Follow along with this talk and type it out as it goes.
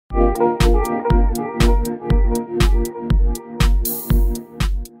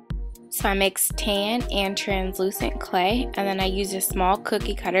So I mixed tan and translucent clay, and then I used a small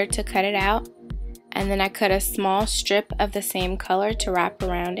cookie cutter to cut it out, and then I cut a small strip of the same color to wrap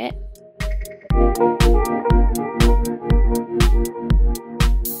around it.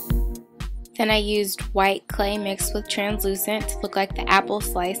 Then I used white clay mixed with translucent to look like the apple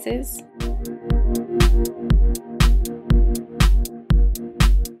slices.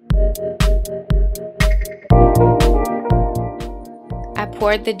 I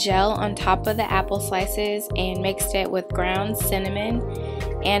poured the gel on top of the apple slices and mixed it with ground cinnamon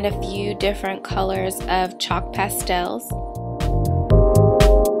and a few different colors of chalk pastels,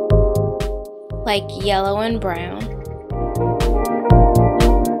 like yellow and brown.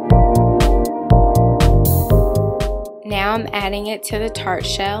 Now I'm adding it to the tart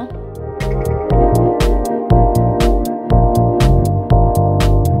shell.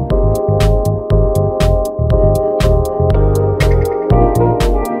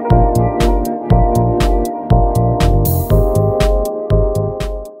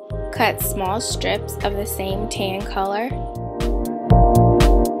 Cut small strips of the same tan color.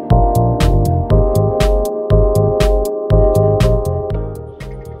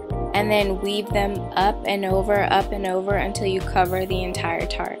 And then weave them up and over until you cover the entire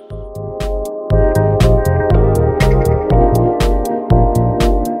tart.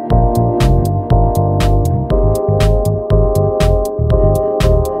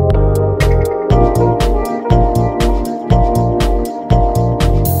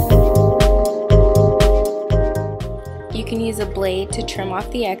 You can use a blade to trim off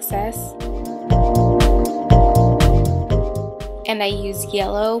the excess. And I use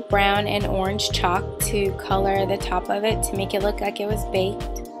yellow, brown, and orange chalk to color the top of it to make it look like it was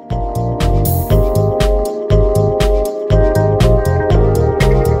baked.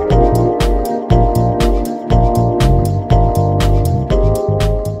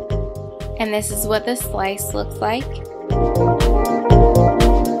 And this is what the slice looks like.